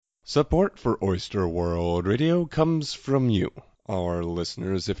Support for Oyster World Radio comes from you, our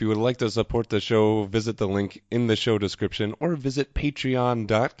listeners. If you would like to support the show, visit the link in the show description or visit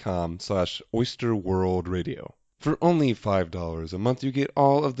patreon.com/oysterworldradio. For only $5 a month, you get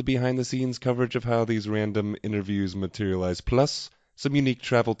all of the behind-the-scenes coverage of how these random interviews materialize, plus some unique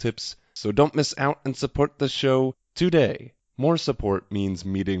travel tips. So don't miss out and support the show today. More support means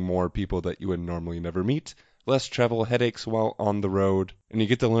meeting more people that you would normally never meet, less travel headaches while on the road, and you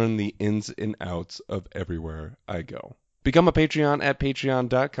get to learn the ins and outs of everywhere I go. Become a Patreon at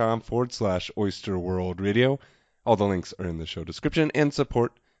patreon.com/oysterworldradio. All the links are in the show description, and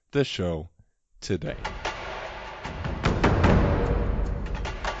support the show today.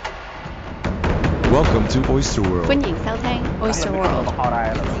 Welcome to Oyster World. 歡迎收聽 Oyster World。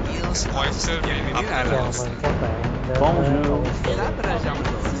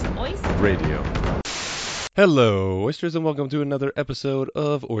 Radio. Hello, oysters, and welcome to another episode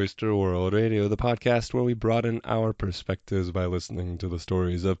of Oyster World Radio, the podcast where we broaden our perspectives by listening to the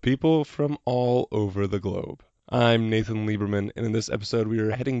stories of people from all over the globe. I'm Nathan Lieberman, and in this episode we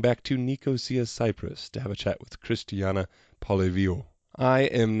are heading back to Nicosia, Cyprus to have a chat with Christiana Polyviou. I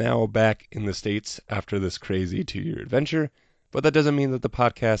am now back in the States after this crazy 2-year adventure, but that doesn't mean that the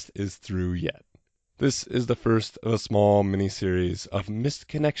podcast is through yet. This is the first of a small mini-series of missed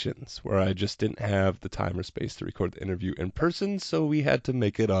connections where I just didn't have the time or space to record the interview in person, so we had to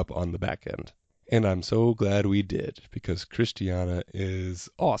make it up on the back end. And I'm so glad we did, because Christiana is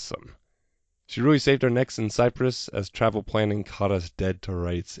awesome. She really saved our necks in Cyprus as travel planning caught us dead to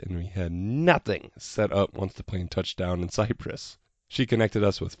rights and we had nothing set up once the plane touched down in Cyprus. She connected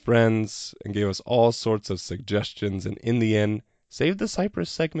us with friends and gave us all sorts of suggestions and in the end saved the Cyprus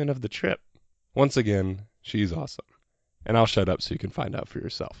segment of the trip. Once again, she's awesome. And I'll shut up so you can find out for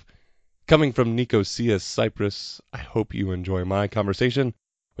yourself. Coming from Nicosia, Cyprus, I hope you enjoy my conversation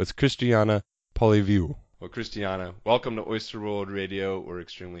with Christiana Polyviou. Well, Christiana, welcome to Oyster World Radio. We're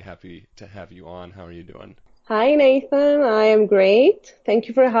extremely happy to have you on. How are you doing? Hi, Nathan. I am great. Thank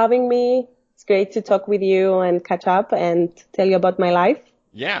you for having me. It's great to talk with you and catch up and tell you about my life.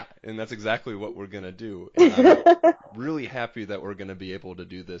 Yeah, and that's exactly what we're going to do. And I'm really happy that we're going to be able to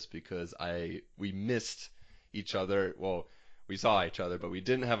do this because we missed each other. Well, we saw each other, but we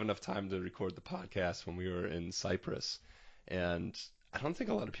didn't have enough time to record the podcast when we were in Cyprus. And I don't think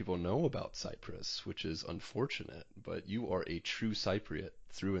a lot of people know about Cyprus, which is unfortunate, but you are a true Cypriot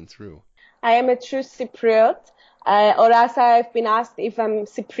through and through. I am a true Cypriot. Or as I've been asked if I'm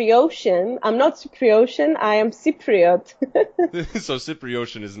Cypriotian. I'm not Cypriotian, I am Cypriot. So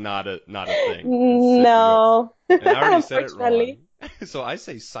Cypriotian is not a thing. No. And I already said it wrong. So I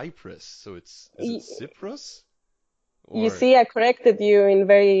say Cyprus. So is it Cyprus? You see, I corrected you in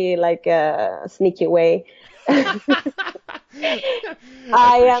very sneaky way. I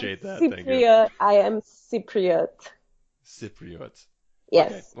appreciate that. Cypriot. Thank you. I am Cypriot. Cypriot.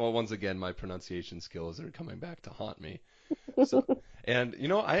 Yes. Okay. Well, once again, my pronunciation skills are coming back to haunt me. So, and,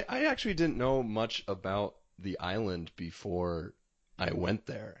 I actually didn't know much about the island before I went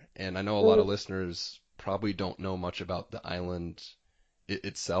there. And I know a lot of listeners probably don't know much about the island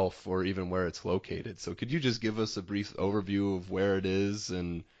itself or even where it's located. So could you just give us a brief overview of where it is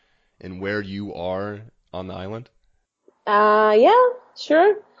and where you are on the island? Yeah,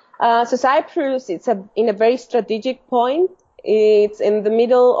 sure. So Cyprus, it's in a very strategic point. It's in the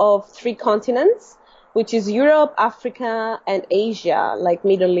middle of 3 continents, which is Europe, Africa, and Asia, like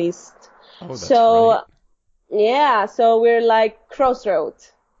Middle East. Oh, that's right. Yeah, so we're like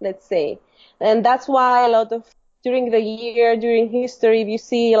crossroads, let's say. And that's why during history, you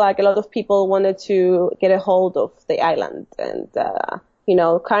see like a lot of people wanted to get a hold of the island. And,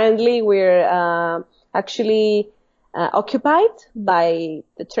 currently we're actually occupied by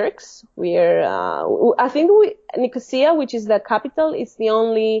the Turks. Nicosia, which is the capital, is the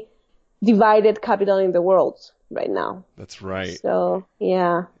only divided capital in the world right now. That's right. So,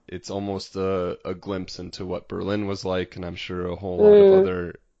 yeah. It's almost a glimpse into what Berlin was like, and I'm sure a whole lot of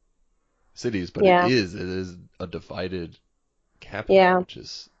other cities, but it is a divided capital, which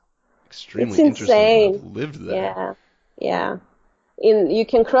is extremely interesting. I've lived there. Yeah. You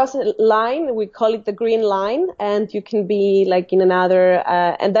can cross a line, we call it the Green Line, and you can be like in another,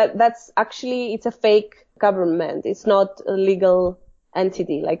 and that's actually, it's a fake government. It's not a legal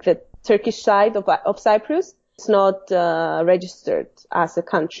entity, like the Turkish side of Cyprus. It's not registered as a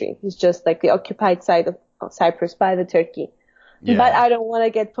country. It's just like the occupied side of Cyprus by the Turkey. Yeah. But I don't want to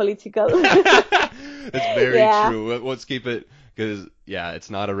get political. It's very true. Let's keep it, because,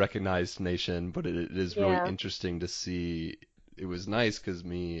 it's not a recognized nation, but it is really interesting to see it was nice because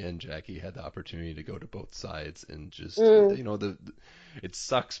me and Jackie had the opportunity to go to both sides and just Mm, it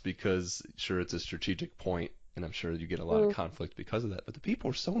sucks because sure it's a strategic point and I'm sure you get a lot of mm, conflict because of that, but the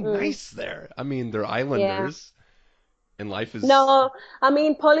people are so mm. nice there. I mean, they're Yeah. islanders and life is No, I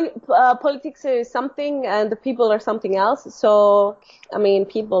mean, politics is something and the people are something else. So, I mean,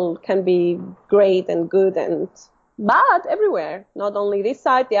 people can be great and good and bad everywhere. Not only this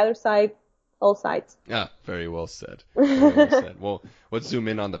side, the other side, all sides. very well said. Very well said. Well, let's zoom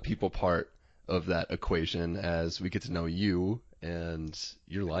in on the people part of that equation as we get to know you and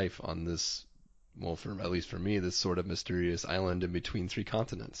your life on this, well, for at least for me, this sort of mysterious island in between three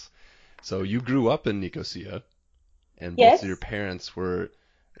continents. So you grew up in Nicosia, and both of your Yes, parents were,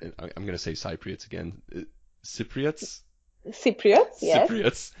 I'm going to say Cypriots again, Cypriots? Cypriots, yes.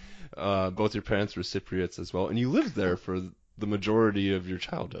 Cypriots. Both your parents were Cypriots as well, and you lived there for the majority of your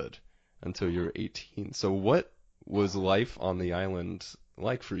childhood until you were 18. So what was life on the island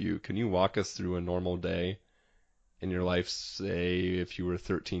like for you? Can you walk us through a normal day in your life, say if you were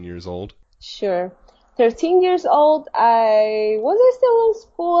 13 years old? Sure. 13 years old, was I still in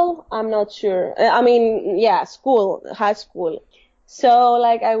school? I'm not sure. I mean, yeah, school, high school. So,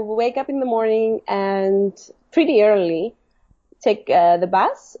 like, I would wake up in the morning and pretty early take the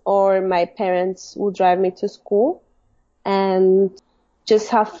bus, or my parents would drive me to school and just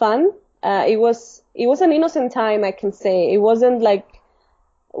have fun. It was an innocent time, I can say. It wasn't like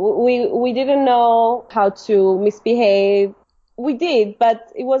we didn't know how to misbehave. We did,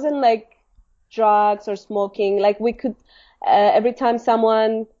 but it wasn't like drugs or smoking. Like we could, every time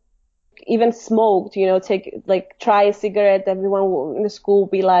someone even smoked, try a cigarette, everyone in the school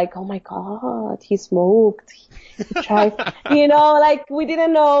would be like, oh my God, he smoked. He tried, like we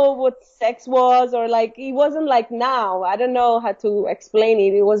didn't know what sex was, or like, it wasn't like now. I don't know how to explain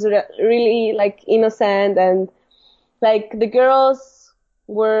it. It was really like innocent, and like the girls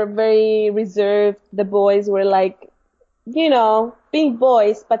were very reserved. The boys were like, being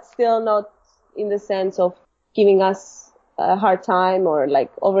boys, but still not in the sense of giving us a hard time or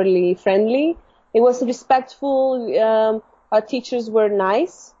like overly friendly. It was respectful. Our teachers were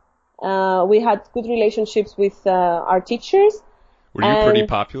nice. We had good relationships with our teachers. Were you pretty And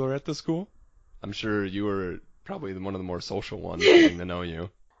popular at the school? I'm sure you were probably one of the more social ones getting to know you.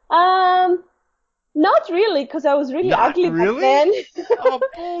 um, not really, because I was really Not ugly back really? then. Oh,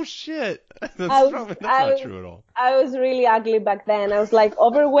 bullshit. I was That's I not was true at all. I was really ugly back then. I was like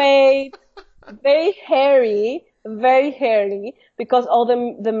overweight, very hairy, because all the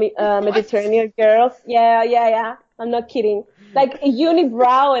What? Mediterranean girls, yeah, yeah, yeah. I'm not kidding. Like a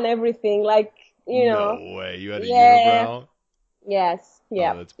unibrow and everything, like, No way. You had a yeah, unibrow? yes, Oh,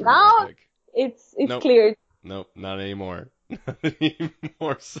 yeah. that's pretty Now epic. it's Nope. cleared, Nope. Not anymore. Not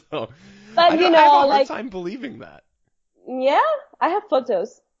anymore. So but I have a hard like, time believing that. yeah, I have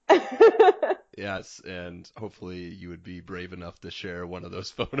photos. Yes, and hopefully you would be brave enough to share one of those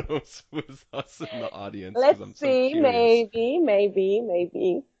photos with us in the audience because Let's I'm so see, curious.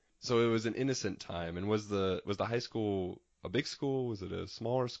 maybe. So it was an innocent time, and was the high school a big school? Was it a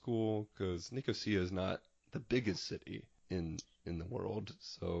smaller school? Because Nicosia is not the biggest city in the world.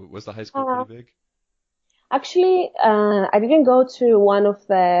 So was the high school Uh, pretty big? Actually, I didn't go to one of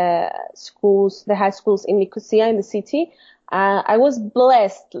the schools, the high schools in Nicosia in the city. I was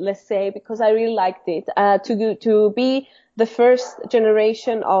blessed, let's say, because I really liked it, to be the first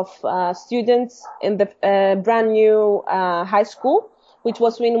generation of students in the brand new high school, which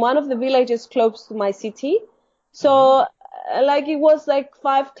was in one of the villages close to my city. Mm-hmm. So, like, it was like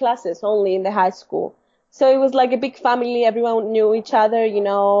 5 classes only in the high school. So it was like a big family. Everyone knew each other,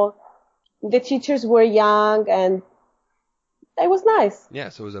 the teachers were young, and it was nice. Yeah,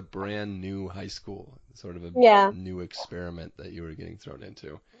 so it was a brand new high school, sort of a Yeah. new experiment that you were getting thrown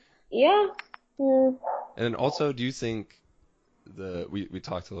into. Yeah. Mm. And then also, do you think we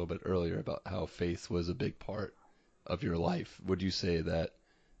talked a little bit earlier about how faith was a big part of your life? Would you say that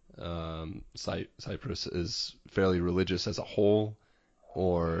Cyprus is fairly religious as a whole,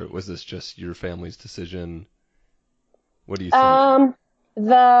 or was this just your family's decision? What do you think? Um,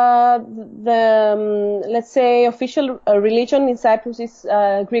 the let's say official religion in Cyprus is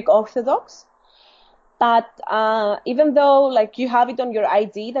Greek Orthodox. But even though like you have it on your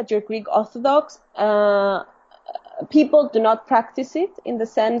ID that you're Greek Orthodox, people do not practice it in the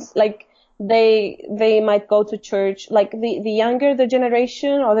sense like they might go to church. Like the younger the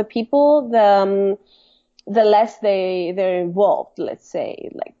generation or the people, the less they're involved. Let's say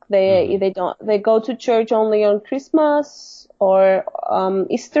like Hmm. they go to church only on Christmas or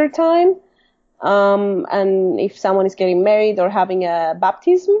Easter time. And if someone is getting married or having a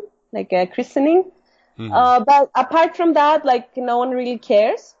baptism, like a christening, Hmm. But apart from that, like no one really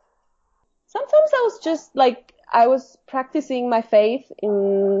cares. Sometimes I was just like I was practicing my faith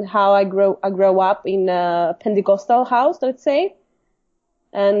in how I grow up in a Pentecostal house, let's say,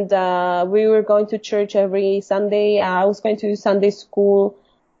 and we were going to church every Sunday. I was going to Sunday school,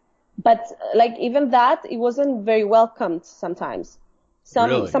 but like even that, it wasn't very welcomed sometimes. Some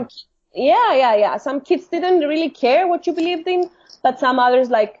Really? some yeah. Some kids didn't really care what you believed in, but some others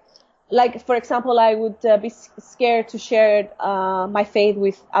like for example, I would be scared to share my faith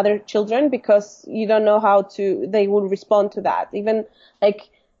with other children because you don't know how they will respond to that. Like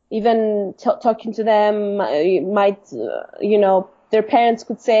even talking to them might their parents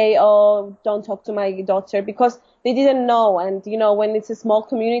could say, "Oh, don't talk to my daughter," because they didn't know. And when it's a small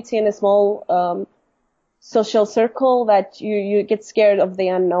community and a small social circle, that you get scared of the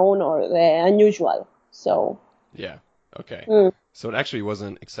unknown or the unusual. So. Yeah. Okay. Mm. So it actually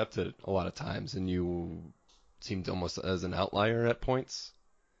wasn't accepted a lot of times, and you seemed almost as an outlier at points.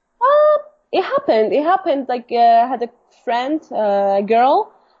 Uh, it happened. It happened. Like I had a friend, a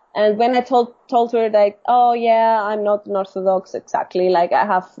girl, and when I told her like, oh yeah, I'm not an Orthodox exactly. Like I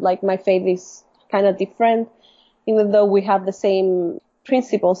have like my faith is kind of different, even though we have the same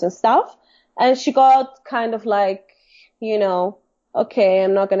principles and stuff. And she got kind of like, you know, okay,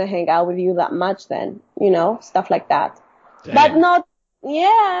 I'm not gonna hang out with you that much then, stuff like that. But Dang. not,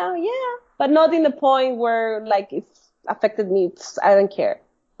 yeah, but not in the point where like it affected me. I don't care.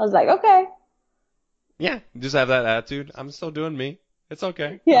 I was like, okay, Yeah, just have that attitude. I'm still doing me. It's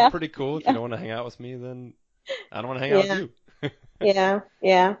okay. I'm yeah, pretty cool. If you yeah, don't want to hang out with me, then I don't want to hang out with yeah, you.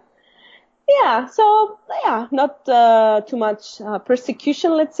 yeah. Yeah, so yeah, not too much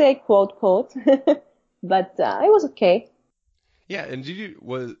persecution, let's say, quote, quote, but it was okay. Yeah, and did you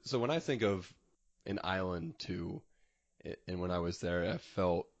was so when I think of an island too, and when I was there, I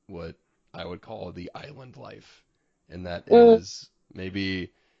felt what I would call the island life, and that Mm, is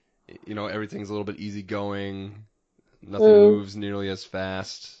maybe everything's a little bit easygoing. Nothing mm. moves nearly as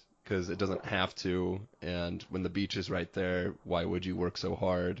fast because it doesn't have to. And when the beach is right there, why would you work so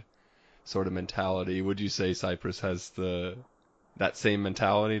hard? Sort of mentality. Would you say Cyprus has that same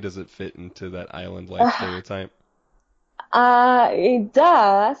mentality? Does it fit into that island life stereotype? It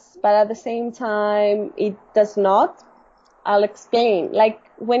does, but at the same time, it does not. I'll explain. Like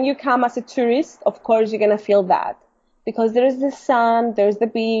when you come as a tourist, of course you're gonna feel that because there's the sun, there's the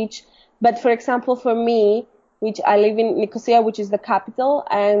beach. But for example, for me, which I live in Nicosia, which is the capital,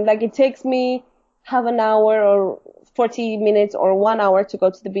 and like it takes me half an hour or 40 minutes or 1 hour to go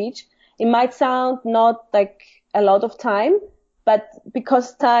to the beach. It might sound not like a lot of time, but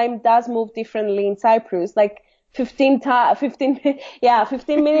because time does move differently in Cyprus, like 15, yeah,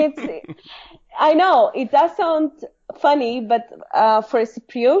 15 minutes. I know it does sound funny, but for a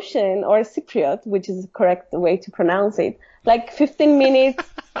Cypriotian or a Cypriot, which is the correct way to pronounce it, like 15 minutes,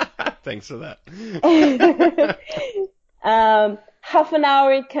 Thanks for that. half an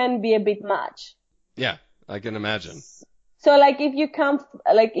hour can be a bit much. Yeah, I can imagine. So like if you come,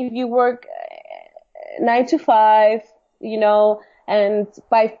 like if you work 9 to 5, and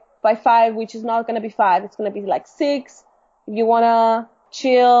by 5, which is not gonna be 5, it's gonna be like 6. If you wanna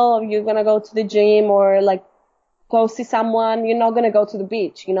chill, or you're gonna go to the gym or like go see someone, you're not gonna go to the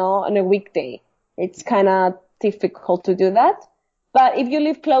beach, on a weekday. It's kind of difficult to do that. But if you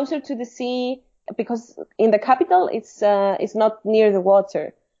live closer to the sea, because in the capital it's not near the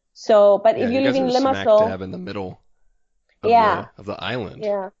water. So, but Yeah, if you you live guys in are smack Limassol, dab in the middle of yeah, the island.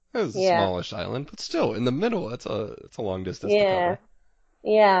 yeah, It's a yeah, smallish island, but still in the middle. That's a long distance to yeah. cover.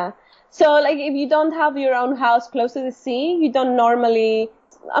 Yeah. So like if you don't have your own house close to the sea, you don't normally,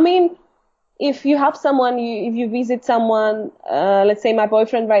 I mean, if you have someone, if you visit someone, let's say my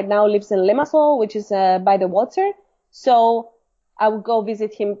boyfriend right now lives in Limassol, which is by the water. So I will go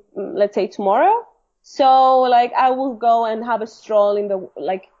visit him, let's say tomorrow. So like I will go and have a stroll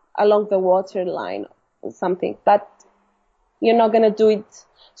like along the water line or something, but you're not going to do it.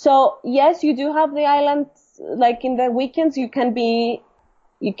 So yes, you do have the island, like in the weekends, you can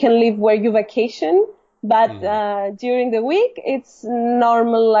live where you vacation, but Hmm. during the week it's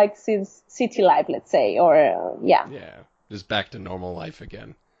normal like city life, let's say, or yeah, Yeah, just back to normal life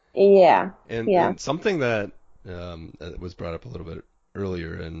again. yeah, And yeah. and something that was brought up a little bit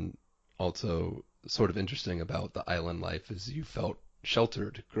earlier, and also sort of interesting about the island life, is you felt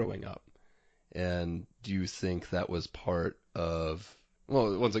sheltered growing up. And do you think that was part of,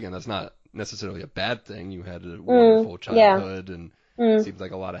 well, once again, that's not necessarily a bad thing. You had a wonderful Yeah. childhood and Mm. seems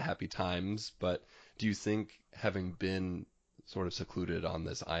like a lot of happy times, but do you think having been sort of secluded on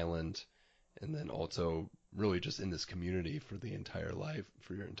this island and then also really just in this community for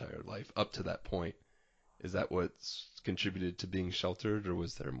your entire life up to that point, Is that what's contributed to being sheltered, or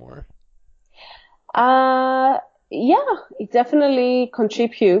was there more? Uh, yeah, it definitely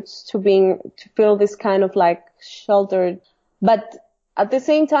contributes to feel this kind of like sheltered. But at the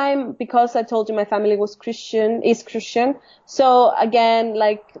same time, because I told you my family is Christian. So again,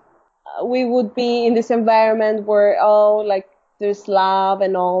 like we would be in this environment where, oh, like there's love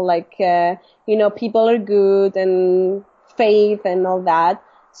and all, like, people are good and faith and all that.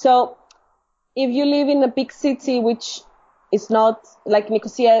 So if you live in a big city, which is not like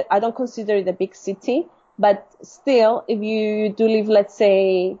Nicosia, I don't consider it a big city, but still, if you do live, let's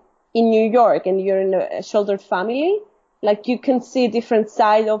say, in New York and you're in a sheltered family, like you can see a different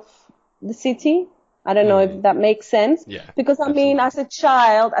side of the city. I don't know if that makes sense. Yeah, Because I mean, absolutely. as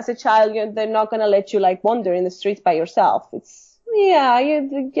a child, they're not gonna let you like wander in the streets by yourself.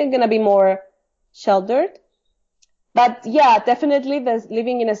 You're gonna be more sheltered. But yeah, definitely there's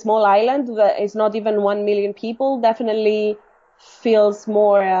living in a small island that is not even 1 million people definitely feels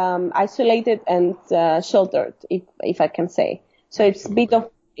more isolated and sheltered, if I can say. So it's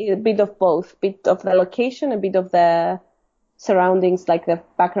Absolutely. a bit of both, bit of the location, a bit of the surroundings, like the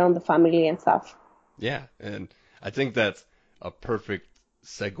background, the family and stuff. Yeah, and I think that's a perfect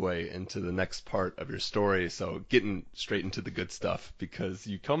segue into the next part of your story. So getting straight into the good stuff, because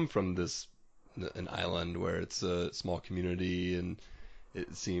you come from an island where it's a small community and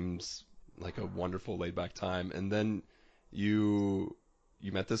it seems like a wonderful laid back time, and then you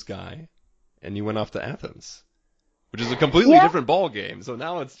you met this guy and you went off to Athens, which is a completely Yeah. different ball game. So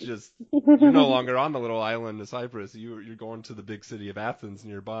now it's just you're no longer on the little island of Cyprus. You're going to the big city of Athens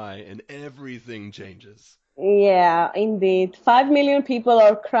nearby, and everything changes. Yeah, indeed. 5 million people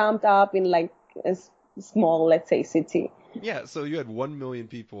are cramped up in like small, let's say, city. Yeah, so you had 1 million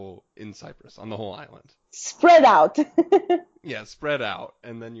people in Cyprus on the whole island. Spread out. Yeah, spread out,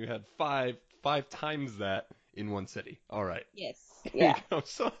 and then you had five times that in one city. All right, Yes. here you Yeah. go.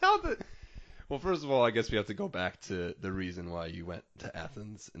 So how the well, first of all, I guess we have to go back to the reason why you went to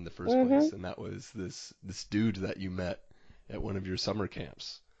Athens in the first hmm place, and that was this dude that you met at one of your summer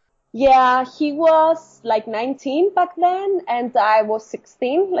camps. Yeah, he was like 19 back then, and I was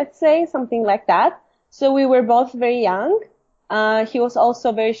 16, let's say, something like that. So we were both very young. He was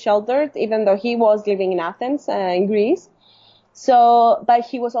also very sheltered, even though he was living in Athens, in Greece. So, but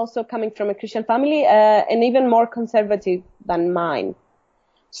he was also coming from a Christian family, and even more conservative than mine.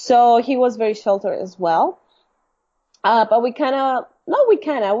 So he was very sheltered as well. But we did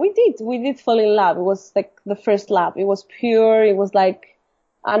fall in love. It was like the first love. It was pure. It was like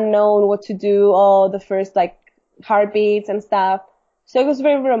unknown what to do. All the first like heartbeats and stuff. So it was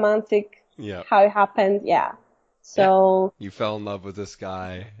very romantic Yeah, how it happened. Yeah. yeah. So, You fell in love with this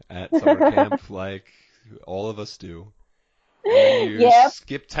guy at summer camp, like all of us do, and then you yeah.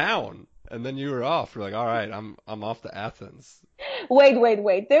 skipped town, and then you were off. You're like, all right, I'm off to Athens.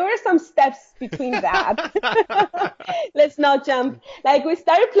 Wait. There were some steps between that. Let's not jump. Like we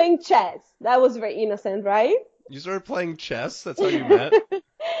started playing chess. That was very innocent, right? You started playing chess. That's how you met.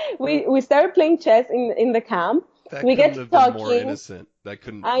 We started playing chess in the camp. That We couldn't get have been more talking. innocent. That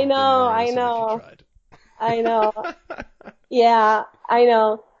couldn't I have been know, more I innocent if you know, tried. I know. Yeah, I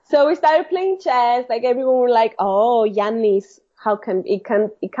know. So we started playing chess. Like everyone were like, "Oh, Yannis, how can it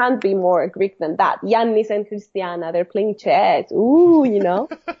can't be more Greek than that? Yannis and Christiana, they're playing chess. Ooh, you know."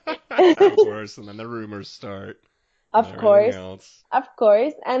 Of course, and then the rumors start and Of everything course. else. Of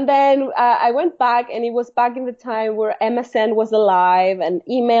course. And then I went back, and it was back in the time where MSN was alive and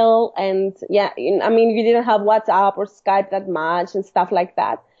email, and yeah, I mean, we didn't have WhatsApp or Skype that much and stuff like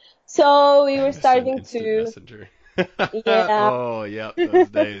that. So we were MSN starting Instant to, Messenger. yeah, Oh, yeah, those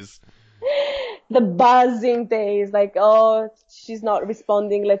days. the buzzing days, like, oh, she's not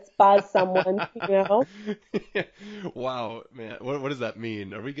responding, let's buzz someone, you know? Wow, man. What does that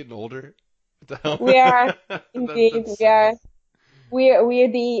mean? Are we getting older? We are, That indeed, sucks.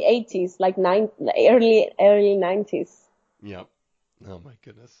 we're the 80s, like early 90s. Yep. Oh my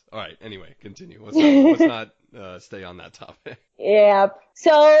goodness. All right. Anyway, continue. Let's not stay on that topic. Yeah.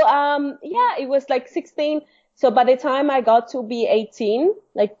 So, yeah, it was like 16. So by the time I got to be 18,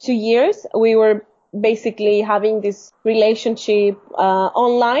 like 2 years, we were basically having this relationship,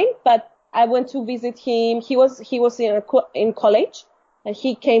 online, but I went to visit him. He was in college, and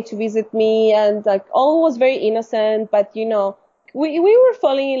he came to visit me, and like all was very innocent, but we were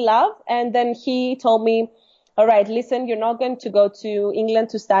falling in love. And then he told me, all right, listen, you're not going to go to England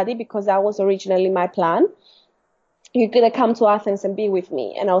to study because that was originally my plan. You're gonna come to Athens and be with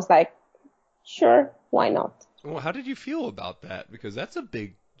me. And I was like, sure, why not? Well, how did you feel about that? Because that's a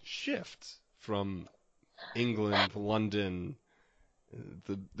big shift from England, London.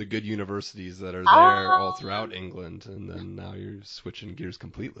 the good universities that are there all Ah, throughout England, and then now you're switching gears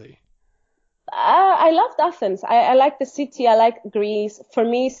completely. I loved Athens. I like the city. I like Greece. For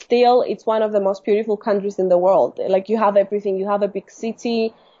me, still, it's one of the most beautiful countries in the world. Like you have everything. You have a big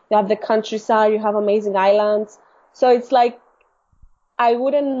city. You have the countryside. You have amazing islands. So it's like I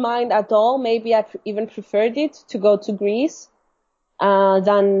wouldn't mind at all. Maybe I even preferred it to go to Greece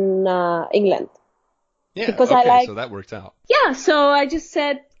than England Yeah, because I okay, like. so that worked out. Yeah. So I just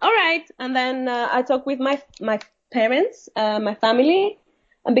said, all right, and then I talked with my parents, my family,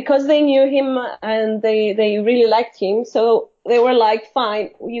 and because they knew him and they really liked him, so they were like,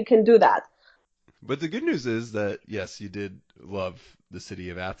 fine, you can do that. But the good news is that, yes, you did love the city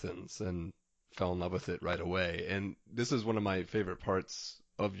of Athens and fell in love with it right away. And this is one of my favorite parts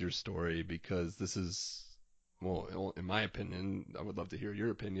of your story because this is, well, in my opinion, I would love to hear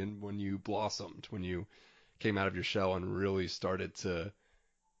your opinion, when you blossomed, when you came out of your shell and really started to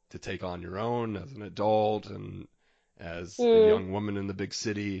take on your own as an adult and as a Mm, young woman in the big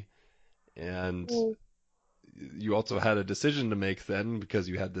city. And mm, you also had a decision to make then because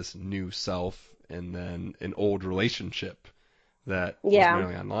you had this new self and then an old relationship that was yeah.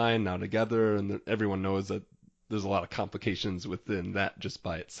 merely online, now together, and everyone knows that there's a lot of complications within that just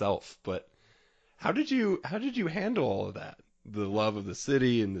by itself. But how did you handle all of that? The love of the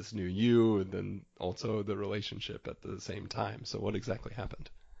city and this new you, and then also the relationship at the same time. So what exactly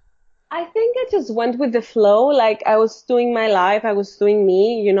happened? I think I just went with the flow. Like I was doing my life, I was doing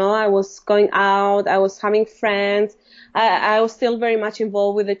me, I was going out, I was having friends. I was still very much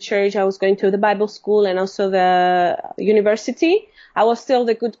involved with the church. I was going to the Bible school and also the university. I was still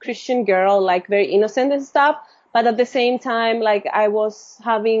the good Christian girl, like very innocent and stuff. But at the same time, like I was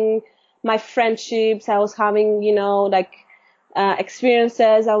having my friendships. I was having, like,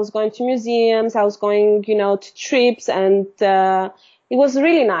 experiences. I was going to museums. I was going, to trips and, it was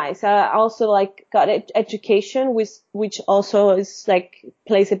really nice. I also like got education, which also is like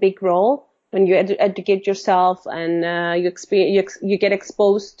plays a big role when you educate yourself and you experience you get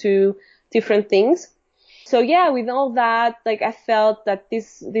exposed to different things. So yeah, with all that, like I felt that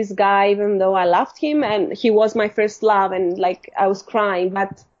this guy, even though I loved him and he was my first love, and like I was crying,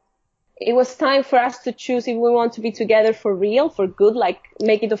 but it was time for us to choose if we want to be together for real, for good, like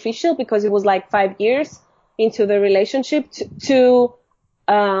make it official, because it was like 5 years into the relationship to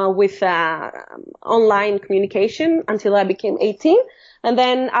with online communication until I became 18. And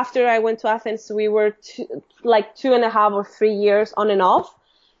then after I went to Athens, we were like 2.5 or 3 years on and off,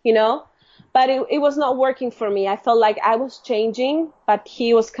 you know, but it was not working for me. I felt like I was changing, but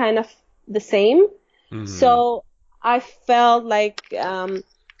he was kind of the same. Hmm. So I felt like,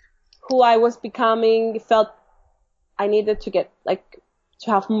 who I was becoming, felt I needed to get like to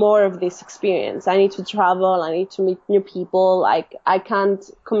have more of this experience. I need to travel. I need to meet new people. Like I can't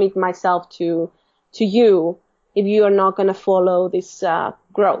commit myself to you if you are not going to follow this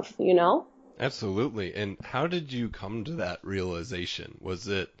growth, you know? Absolutely. And how did you come to that realization? Was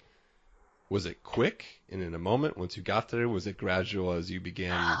it quick and in a moment once you got there? Was it gradual as you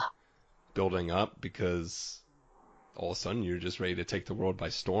began building up? Because all of a sudden you're just ready to take the world by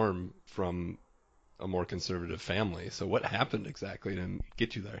storm from a more conservative family. So what happened exactly to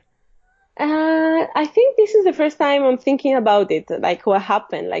get you there? I think this is the first time I'm thinking about it, like what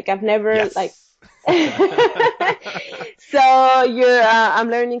happened. Like I've never like. Yes. So I'm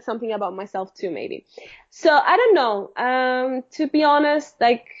learning something about myself too, maybe. So I don't know. To be honest,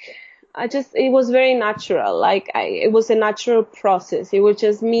 like it was very natural. Like it was a natural process. It was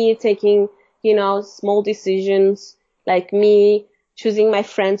just me taking, small decisions, like me choosing my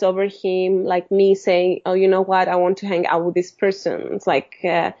friends over him, like me saying, oh, you know what? I want to hang out with this person. It's like,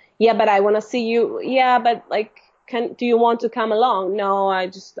 yeah, but I want to see you. Yeah, but like, do you want to come along? No,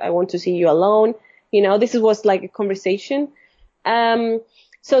 I want to see you alone. This was like a conversation. Um,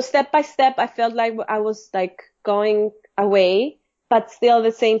 so step by step, I felt like I was like going away, but still at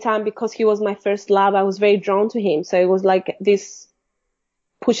the same time, because he was my first love, I was very drawn to him. So it was like this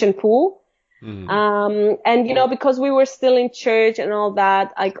push and pull. Hmm. And because we were still in church and all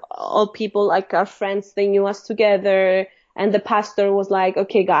that, like all people, like our friends, they knew us together. And the pastor was like,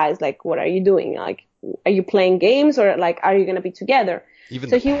 okay, guys, like, what are you doing? Like, are you playing games or like, are you going to be together? Even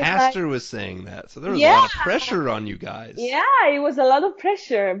So the he was like, pastor was saying that. So there was a yeah, lot of pressure on you guys. yeah, it was a lot of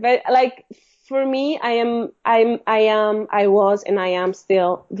pressure. But like, for me, I was, and I am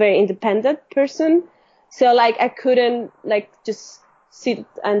still very independent person. So like, I couldn't like just sit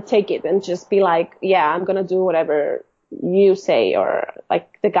and take it and just be like, yeah, I'm going to do whatever you say or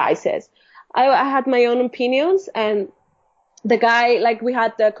like the guy says. I had my own opinions, and the guy, like we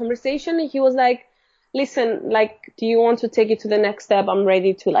had the conversation and he was like, listen, like, do you want to take it to the next step? I'm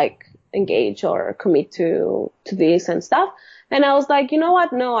ready to like engage or commit to this and stuff. And I was like, you know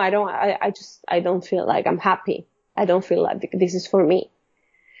what? No, I don't. I don't feel like I'm happy. I don't feel like this is for me.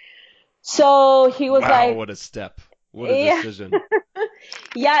 So he was Wow, like, what a step. What a yeah, decision.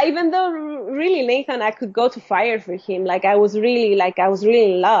 yeah. Even though really Nathan, I could go to fire for him. Like I was really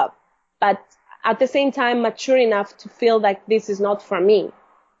in love, but at the same time mature enough to feel like this is not for me,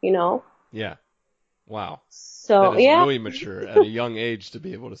 you know? Yeah. Wow. That So is yeah, really mature at a young age to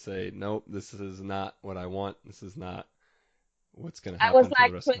be able to say, nope, this is not what I want. This is not what's going to I was happen for the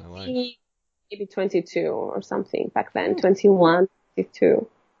like rest of my life. 20, maybe 22 or something back then, Whew. 21, 22.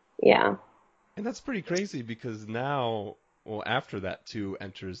 Yeah. And that's pretty crazy because now, well, after that too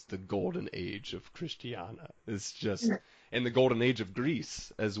enters the golden age of Christiana. It's just, and the golden age of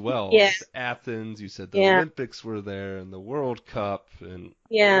Greece as well. Yeah. It's Athens, you said the Yeah. Olympics were there and the World Cup and a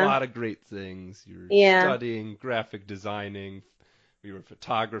Yeah. lot of great things. You're Yeah. studying, graphic designing, you were a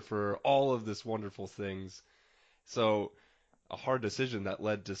photographer, all of this wonderful things. So a hard decision that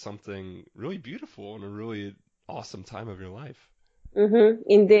led to something really beautiful and a really awesome time of your life.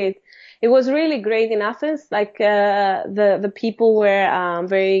 Indeed. It was really great in Athens. Like, the people were,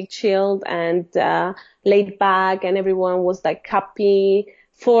 very chilled and, laid back, and everyone was like happy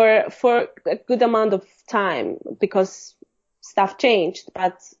for a good amount of time because stuff changed.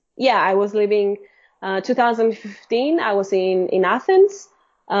 But yeah, I was living, 2015, I was in Athens,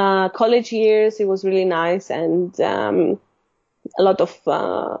 college years. It was really nice and, a lot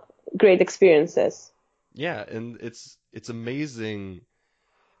of, great experiences. Yeah, and it's amazing.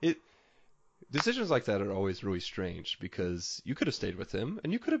 It decisions like that are always really strange because you could have stayed with him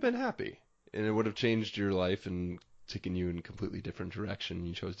and you could have been happy and it would have changed your life and taken you in a completely different direction.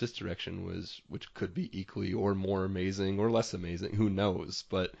 You chose this direction which could be equally or more amazing or less amazing, who knows?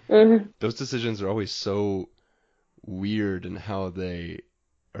 But those decisions are always so weird in how they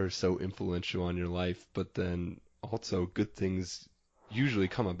are so influential on your life, but then also good things usually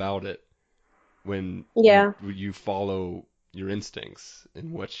come about it when Yeah. you follow your instincts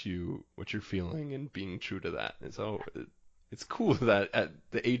and what you're feeling and being true to that. And so it's cool that at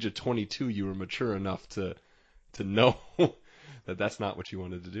the age of 22 you were mature enough to know that that's not what you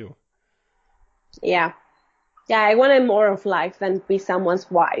wanted to do. Yeah. Yeah, I wanted more of life than be someone's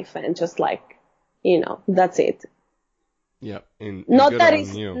wife and just like, that's it. Yeah, and Not good that on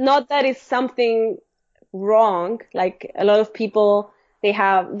it's you. not that it's something wrong. Like a lot of people,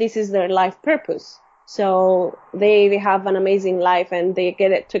 this is their life purpose. So they have an amazing life and they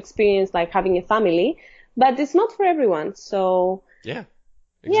get it to experience like having a family, but it's not for everyone. So Yeah,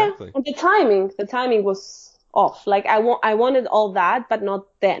 yeah, exactly. and the timing was off. Like I wanted all that, but not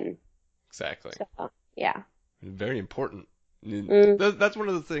then. Exactly. So yeah. Very important. Mm, That's one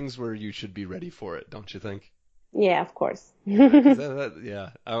of the things where you should be ready for it, don't you think? yeah, of course. Yeah, 'cause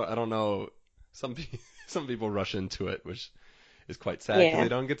yeah, I don't know. Some people rush into it, which is quite sad because Yeah. they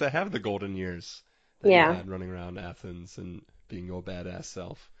don't get to have the golden years that you Yeah. had running around Athens and being your badass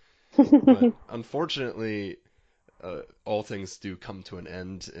self. But unfortunately, all things do come to an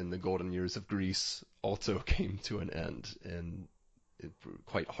end, and the golden years of Greece also came to an end, and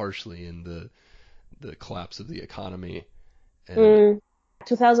quite harshly in the collapse of the economy. And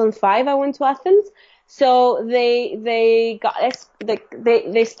 2005, I went to Athens. So they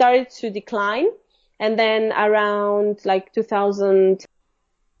started to decline, and then around like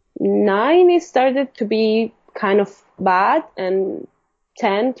 2009, it started to be kind of bad, and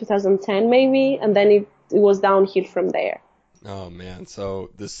 2010 maybe, and then it was downhill from there. oh man, so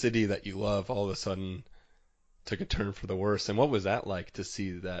the city that you love all of a sudden took a turn for the worse. And what was that like to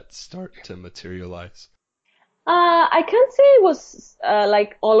see that start to materialize? I can't say it was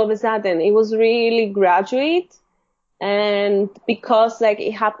like all of a sudden. It was really graduate, and because like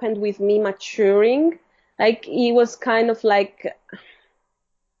it happened with me maturing, like it was kind of like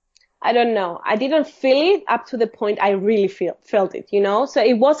I don't know. I didn't feel it up to the point I really felt it, you know? So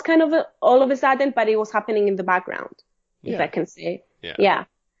it was kind of all of a sudden, but it was happening in the background, if I Yeah, can say. yeah, Yeah.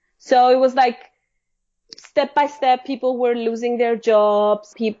 So it was like step by step, people were losing their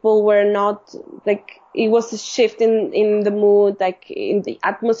jobs. People were not like, it was a shift in the mood, like in the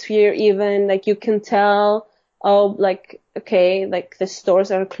atmosphere even, like you can tell, oh, like, okay, like the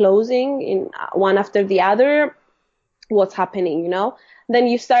stores are closing in one after the other. What's happening, you know? Then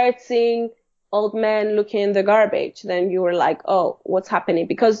you start seeing old men looking in the garbage. Then you were like, oh, what's happening?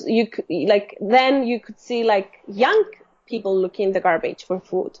 Because then you could see like young people looking in the garbage for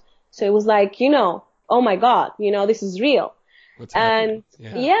food. So it was like, oh my God, this is real. what's happening? And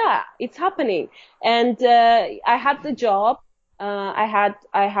Yeah, yeah, it's happening. And, I had the job, I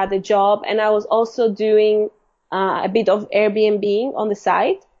had a job, and I was also doing a bit of Airbnb on the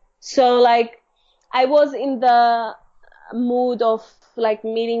side. So like I was in the mood of like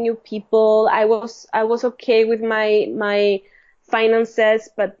meeting new people. I was okay with my finances,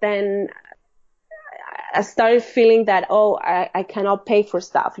 but then I started feeling that, oh, I cannot pay for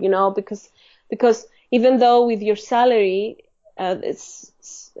stuff, you know, because even though with your salary,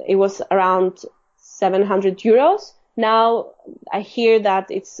 it was around 700 euros. Now I hear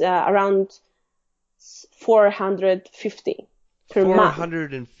that it's around 450 per month.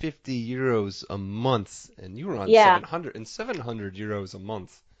 450 euros a month, and you were on Yeah, 700 euros a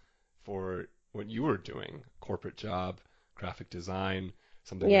month for what you were doing, corporate job, graphic design,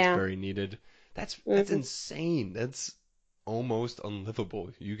 something that's yeah, very needed. That's hmm insane. That's almost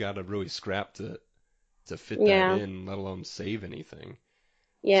unlivable. You gotta really scrap to fit that yeah, in, let alone save anything.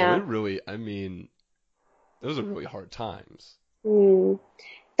 So yeah. it really, I mean, those are really hard times. Mm.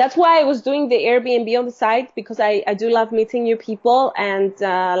 That's why I was doing the Airbnb on the side, because I do love meeting new people, and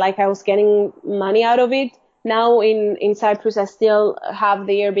like I was getting money out of it. Now in Cyprus, I still have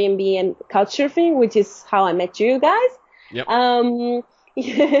the Airbnb and Couchsurfing, which is how I met you guys. Yep. Um,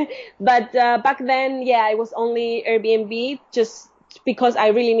 but back then, yeah, it was only Airbnb, just because I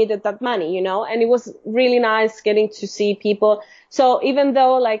really needed that money, you know, and it was really nice getting to see people. So even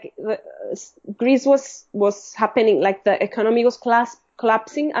though like Greece was happening, like the economy was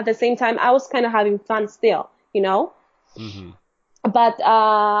collapsing, at the same time I was kind of having fun still, you know. Hmm. But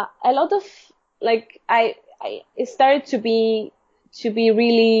a lot of like I it started to be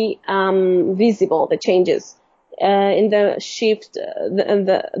really visible, the changes in the shift,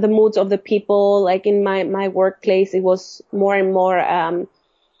 the moods of the people. Like in my workplace, it was more and more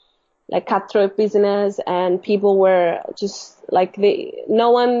like cutthroat business, and people were just like no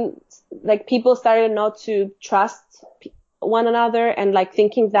one, like people started not to trust one another, and like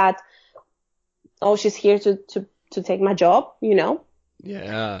thinking that, oh, she's here to take my job, you know.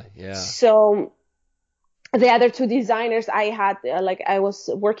 Yeah, yeah. So the other two designers I had, like I was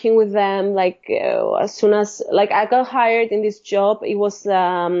working with them, like as soon as like I got hired in this job, it was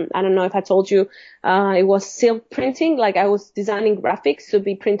I don't know if I told you, it was silk printing. Like I was designing graphics to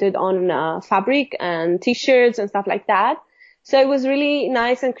be printed on fabric and t-shirts and stuff like that. So it was really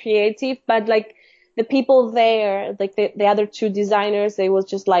nice and creative, but like the people there, like the other two designers, they was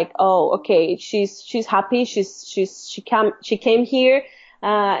just like, oh, okay, she's happy, she came here,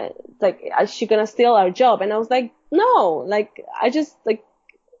 uh, like, is she gonna steal our job? And I was like, no, like, I just, like,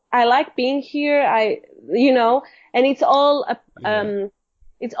 I like being here. You know, and Yeah.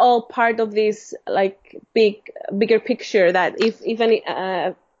 it's all part of this, like, bigger picture that if any,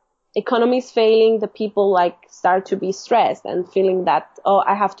 economy is failing, the people, like, start to be stressed and feeling that, oh,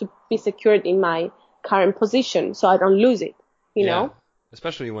 I have to be secured in my current position so I don't lose it, you Yeah. know?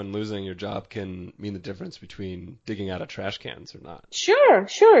 Especially when losing your job can mean the difference between digging out of trash cans or not. Sure,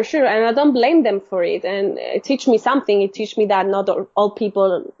 sure, sure. And I don't blame them for it. And it teach me something. It teach me that not all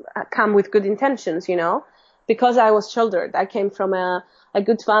people come with good intentions, you know, because I was sheltered. I came from a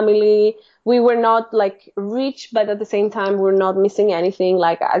good family. We were not like rich, but at the same time, we're not missing anything.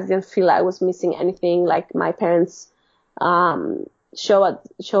 Like I didn't feel I was missing anything. Like my parents,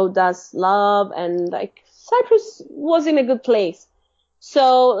 showed us love, and like Cyprus was in a good place.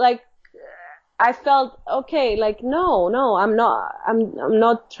 So like, I felt okay, like no, I'm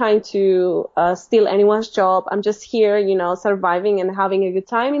not trying to steal anyone's job. I'm just here, you know, surviving and having a good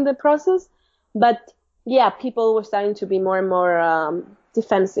time in the process. But yeah, people were starting to be more and more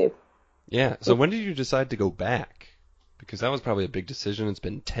defensive. Yeah. So when did you decide to go back? Because that was probably a big decision. It's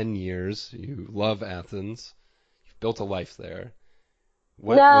been 10 years. You love Athens. You've built a life there.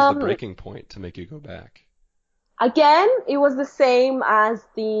 What was the Um, breaking point to make you go back? Again, it was the same as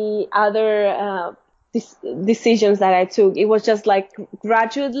the other decisions that I took. It was just like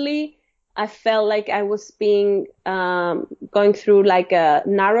gradually, I felt like I was being going through like a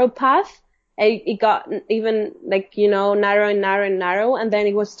narrow path. It got even like, you know, narrow and narrow and narrow, and then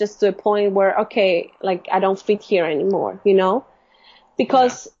it was just to a point where, okay, like I don't fit here anymore, you know, Yeah.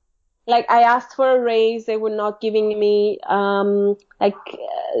 because like I asked for a raise, they were not giving me like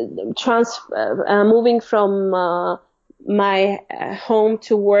moving from my home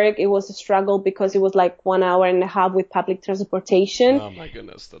to work. It was a struggle because it was like 1 hour and a half with public transportation. Oh my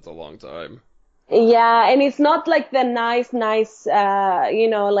goodness, that's a long time. Yeah, and it's not like the nice, you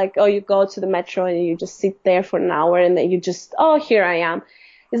know, like, oh, you go to the metro and you just sit there for an hour and then you just, oh, here I am.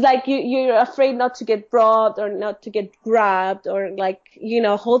 It's like you're afraid not to get robbed or not to get grabbed, or like, you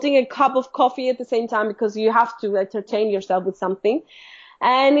know, holding a cup of coffee at the same time because you have to entertain yourself with something.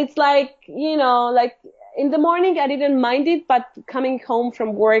 And it's like, you know, like in the morning I didn't mind it, but coming home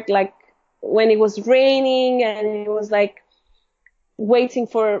from work, like when it was raining and it was like waiting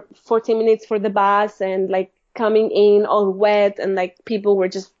for 40 minutes for the bus and like coming in all wet and like people were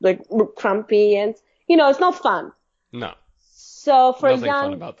just like crumpy and it's not fun. No, So for nothing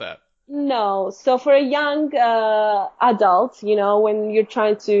fun about that. no, so for a young adult, when you're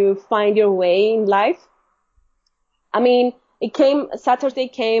trying to find your way in life, I mean, Saturday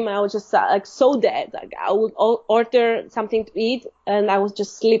came, and I was just like so dead. Like I would order something to eat and I was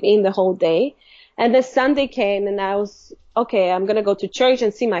just sleeping the whole day. And then Sunday came and I was, okay, I'm going to go to church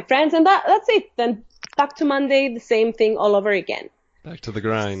and see my friends and that's it. Then back to Monday, the same thing all over again. Back to the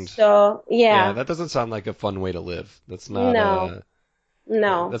grind. So, yeah. Yeah, that doesn't sound like a fun way to live. That's not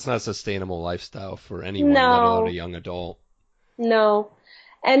No. That's not a sustainable lifestyle for anyone, let alone a young adult. No.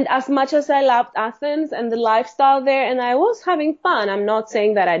 And as much as I loved Athens and the lifestyle there, and I was having fun, I'm not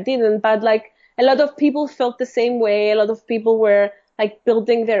saying that I didn't, but like a lot of people felt the same way. A lot of people were like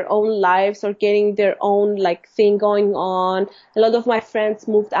building their own lives or getting their own like thing going on. A lot of my friends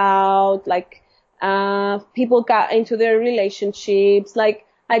moved out, like, people got into their relationships. Like,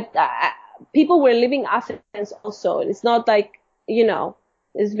 people were leaving Athens also. It's not like,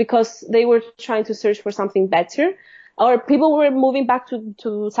 it's because they were trying to search for something better. Or people were moving back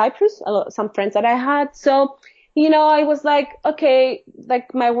to Cyprus, some friends that I had. So, I was like, okay,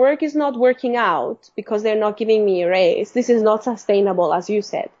 like my work is not working out because they're not giving me a raise. This is not sustainable, as you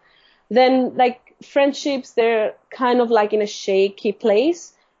said. Then like friendships, they're kind of like in a shaky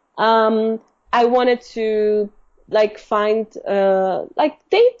place. I wanted to like find, like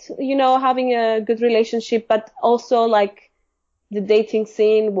date, having a good relationship, but also like the dating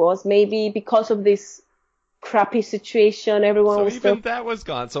scene was maybe because of this crappy situation. Everyone so was even still, that was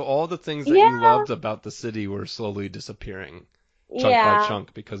gone. So all the things that you loved about the city were slowly disappearing, chunk by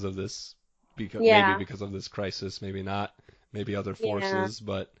chunk, because of this. Maybe because of this crisis, maybe not, maybe other forces.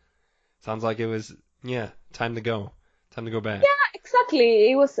 But sounds like it was time to go back. Yeah,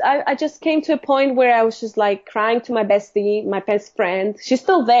 exactly. It was. I just came to a point where I was just like crying to my bestie, my best friend. She's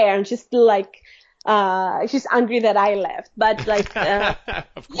still there, and she's still like. She's angry that I left, but like,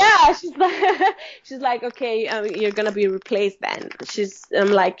 yeah, she's like, okay, you're gonna be replaced then.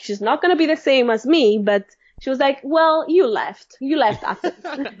 I'm like, she's not gonna be the same as me, but she was like, well, you left Athens.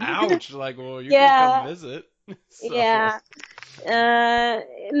 Ouch! Like, well, you can come visit. So. Yeah.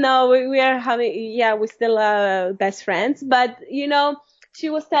 No, we are we still are best friends, but she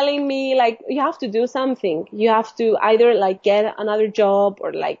was telling me like, you have to do something. You have to either like get another job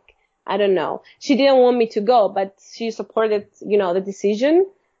or like, I don't know. She didn't want me to go, but she supported, the decision.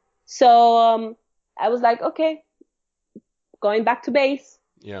 So, I was like, okay, going back to base.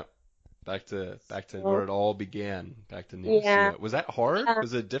 Yeah. Back to where it all began. Back to Nicosia. Yeah. Was that hard?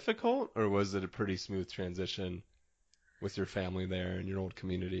 Was it difficult, or was it a pretty smooth transition with your family there and your old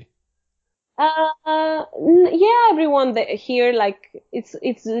community? Yeah, everyone here, like,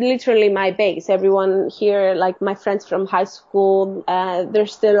 it's literally my base. Everyone here, like my friends from high school, they're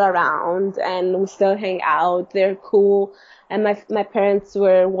still around and we still hang out. They're cool. And my parents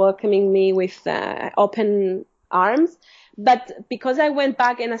were welcoming me with, open arms. But because I went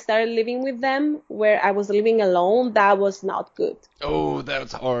back and I started living with them where I was living alone, that was not good. Oh,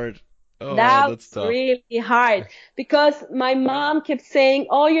 that's hard. Oh, that's tough. Really hard because my mom kept saying,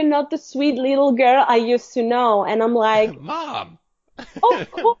 "Oh, you're not the sweet little girl I used to know," and I'm like, "Mom,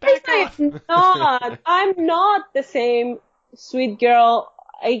 of course I'm not. I'm not the same sweet girl,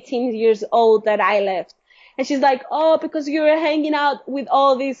 18 years old that I left." And she's like, "Oh, because you were hanging out with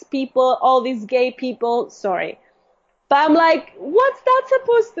all these people, all these gay people." Sorry. But I'm like, what's that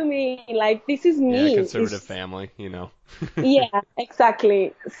supposed to mean? Like, this is me. Yeah, conservative family, Yeah,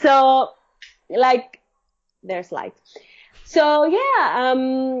 exactly. So, like, there's light. So, yeah,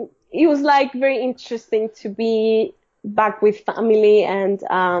 it was like very interesting to be back with family and,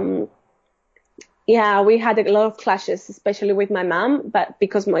 yeah, we had a lot of clashes, especially with my mom, but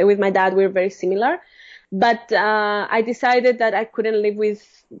because with my dad, we're very similar. But, I decided that I couldn't live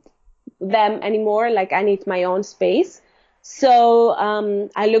with them anymore. Like, I need my own space. So,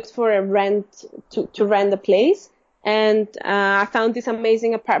 I looked for a rent to rent a place. And I found this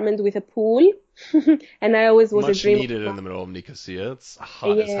amazing apartment with a pool, and I always was much a dream. Much needed in the middle of Nicosia. It's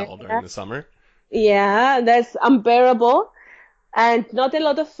hot as hell during the summer. Yeah, that's unbearable, and not a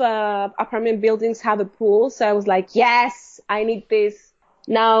lot of apartment buildings have a pool. So I was like, yes, I need this.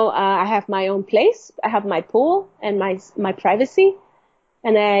 Now I have my own place. I have my pool and my privacy,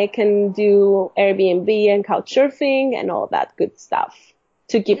 and I can do Airbnb and couch surfing and all that good stuff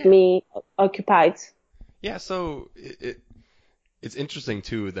to keep me occupied. Yeah, so It's interesting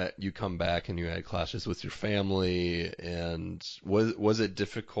too that you come back and you had clashes with your family, and was it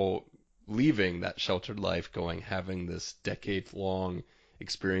difficult leaving that sheltered life, having this decade-long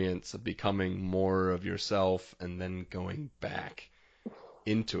experience of becoming more of yourself and then going back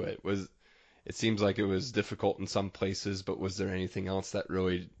into it? It seems like it was difficult in some places, but was there anything else that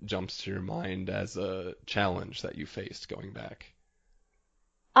really jumps to your mind as a challenge that you faced going back?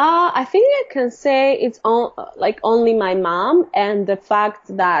 I think I can say it's only my mom and the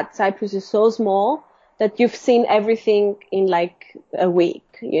fact that Cyprus is so small that you've seen everything in like a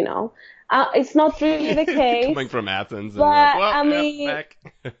week, you know. It's not really the case, Coming from Athens, and but you're like, well, I yeah, mean, back.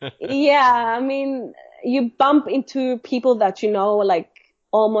 yeah, I mean, you bump into people that you know, like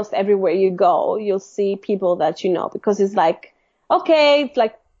almost everywhere you go, you'll see people that you know because it's like, okay, it's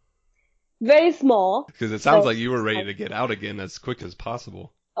like very small. Because it sounds So, like you were ready to get out again as quick as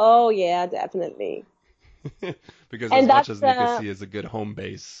possible. oh yeah, definitely. Because as And much that's as Nicosia is a good home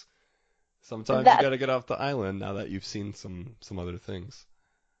base, sometimes you got that to get off the island now that you've seen some other things.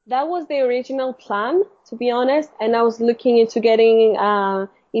 that was the original plan, to be honest. And I was looking into getting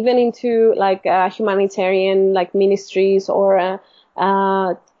even into like humanitarian like ministries or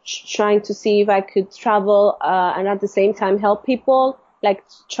trying to see if I could travel and at the same time help people, like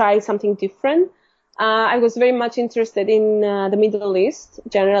try something different. I was very much interested in the Middle East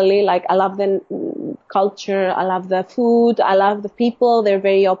generally. Like I love the culture, I love the food, I love the people. They're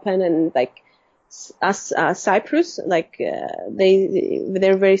very open and like as Cyprus, like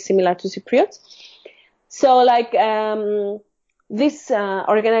they're very similar to Cypriots. So like this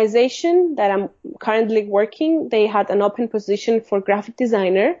organization that I'm currently working, they had an open position for graphic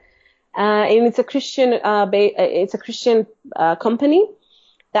designer, and it's a Christian company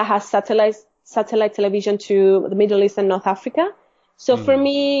that has satellite television to the Middle East and North Africa. So for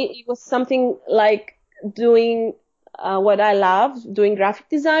me, it was something like doing what I love, doing graphic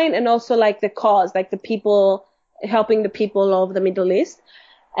design, and also like the cause, like the people, helping the people of the Middle East.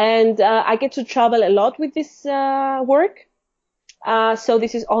 And I get to travel a lot with this work. So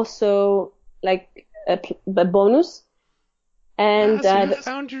this is also like a bonus. And So you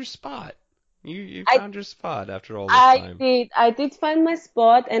found your spot. You I found your spot after all this time. I did find my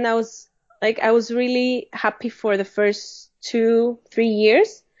spot, and I was really happy for the first 2-3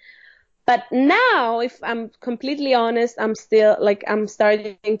 years. But now, if I'm completely honest, I'm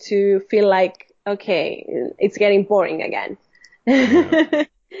starting to feel like, okay, it's getting boring again. Yeah.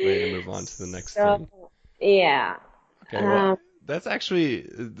 Ready to move on to the next So, thing. yeah. Okay, well, that's actually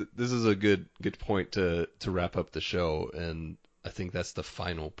this is a good point to wrap up the show, and I think that's the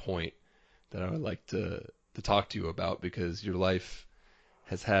final point that I would like to talk to you about, because your life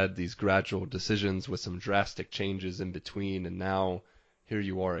has had these gradual decisions with some drastic changes in between, and now here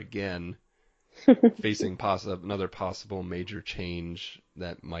you are again facing another possible major change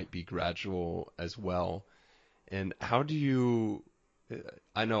that might be gradual as well. And how do you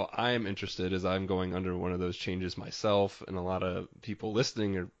I know I'm interested, as I'm going under one of those changes myself, and a lot of people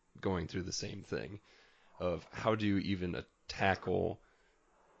listening are going through the same thing, of how do you even tackle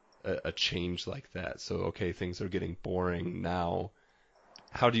a change like that? So, okay, things are getting boring now.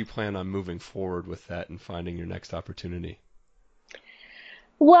 How do you plan on moving forward with that and finding your next opportunity?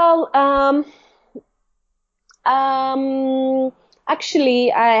 Well,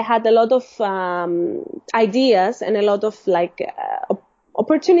 actually, I had a lot of ideas and a lot of like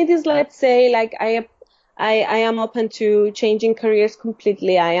opportunities. Let's say, like I am open to changing careers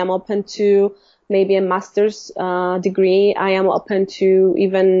completely. I am open to maybe a master's degree. I am open to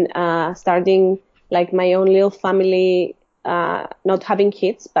even starting like my own little family, not having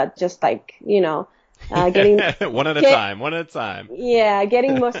kids, but just like, getting one at a time, one at a time. yeah,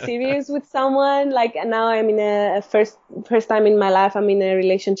 getting more serious with someone. Like now I'm in a first time in my life, I'm in a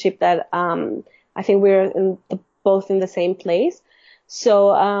relationship that I think we're both in the same place.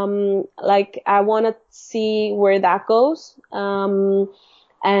 So like I want to see where that goes. And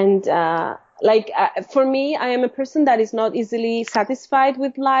for me, I am a person that is not easily satisfied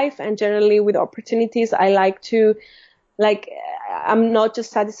with life and generally with opportunities. I like to I'm not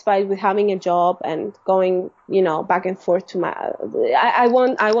just satisfied with having a job and going, back and forth to I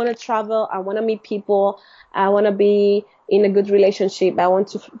want to travel. I want to meet people. I want to be in a good relationship. I want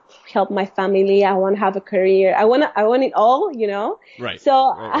to help my family. I want to have a career. I want it all, Right.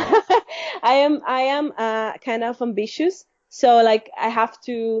 So Right. I am kind of ambitious. So like I have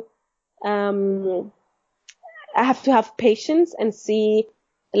to have patience and see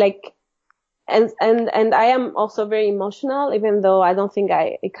like, and I am also very emotional, even though I don't think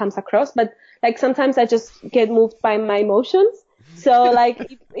it comes across, but like sometimes I just get moved by my emotions. So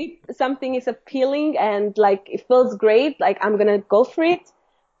like if something is appealing and like it feels great, like I'm gonna go for it.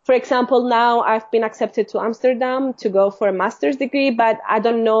 For example, now I've been accepted to Amsterdam to go for a master's degree, but I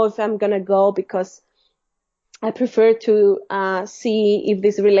don't know if I'm gonna go because I prefer to see if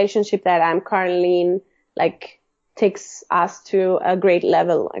this relationship that I'm currently in like takes us to a great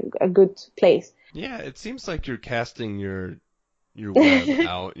level, a good place. Yeah, it seems like you're casting your web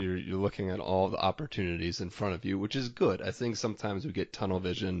out. You're looking at all the opportunities in front of you, which is good. I think sometimes we get tunnel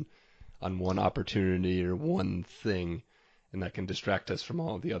vision on one opportunity or one thing, and that can distract us from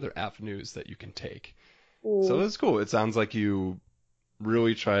all the other avenues that you can take. So it's cool. It sounds like you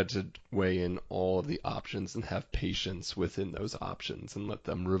really tried to weigh in all of the options and have patience within those options and let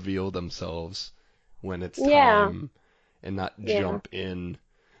them reveal themselves when it's time and not jump in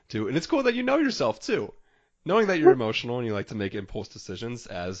to. And it's cool that you know yourself too. Knowing that you're emotional and you like to make impulse decisions,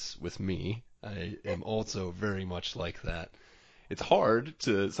 as with me, I am also very much like that. It's hard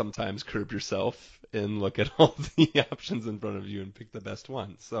to sometimes curb yourself and look at all the options in front of you and pick the best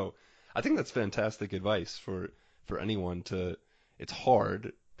one. So I think that's fantastic advice for anyone to. It's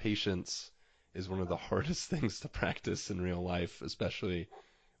hard. Patience is one of the hardest things to practice in real life, especially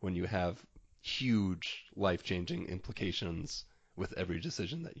when you have huge life-changing implications with every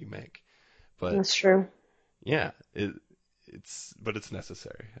decision that you make. But that's true. Yeah, it's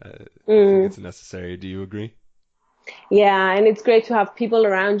necessary. I think it's necessary. Do you agree? Yeah, and it's great to have people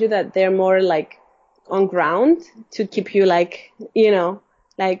around you that they're more like on ground to keep you like, Yeah.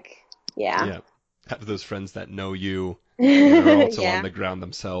 Have those friends that know you and are also on the ground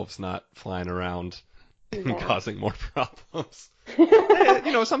themselves, not flying around and causing more problems.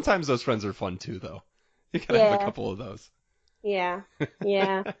 Sometimes those friends are fun too, though. You gotta have a couple of those. Yeah.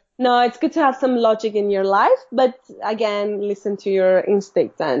 No, it's good to have some logic in your life, but again, listen to your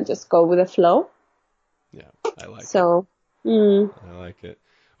instinct and just go with the flow. Yeah, I like it. So, I like it.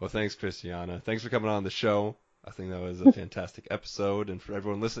 Well, thanks, Christiana. Thanks for coming on the show. I think that was a fantastic episode, and for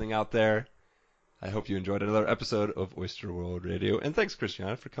everyone listening out there, I hope you enjoyed another episode of Oyster World Radio. And thanks,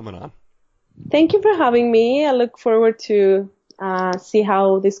 Christiana, for coming on. Thank you for having me. I look forward to see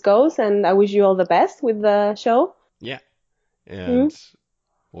how this goes, and I wish you all the best with the show. Yeah. And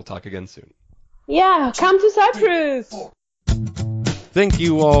we'll talk again soon. Yeah, come to Cyprus! Thank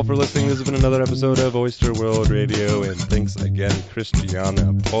you all for listening. This has been another episode of Oyster World Radio, and thanks again,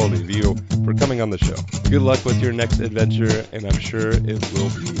 Christiana Polivio, for coming on the show. Good luck with your next adventure, and I'm sure it will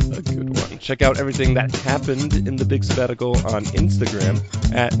be a good one. Check out everything that happened in the Big Sabbatical on Instagram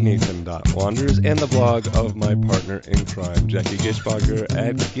at Nathan.Wanders and the blog of my partner in crime, Jackie Gishbacher,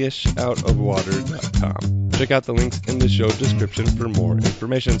 at gishoutofwater.com. Check out the links in the show description for more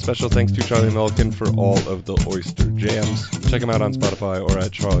information. Special thanks to Charlie Milliken for all of the Oyster Jams. Check him out on Spotify or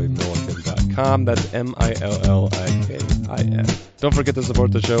at charliemilliken.com. That's Millikin. Don't forget to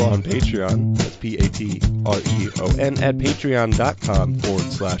support the show on Patreon. That's Patreon at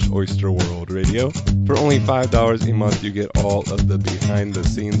patreon.com/Oyster World Radio. For only $5 a month, you get all of the behind the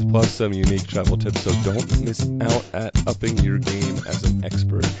scenes plus some unique travel tips, so don't miss out at upping your game as an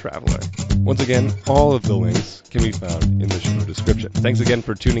expert traveler. Once again, all of the links can be found in the show description. Thanks again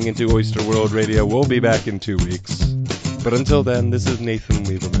for tuning into Oyster World Radio. We'll be back in 2 weeks. But until then, this is Nathan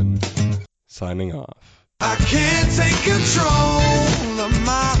Lieberman, signing off. I can't take control of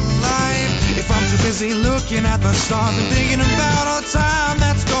my life if I'm too busy looking at the stars and thinking about all time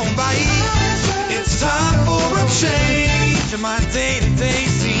that's gone by. It's time for a change in my day-to-day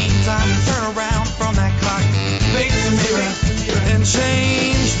scene. Time to turn around from that clock, face the mirror, and change.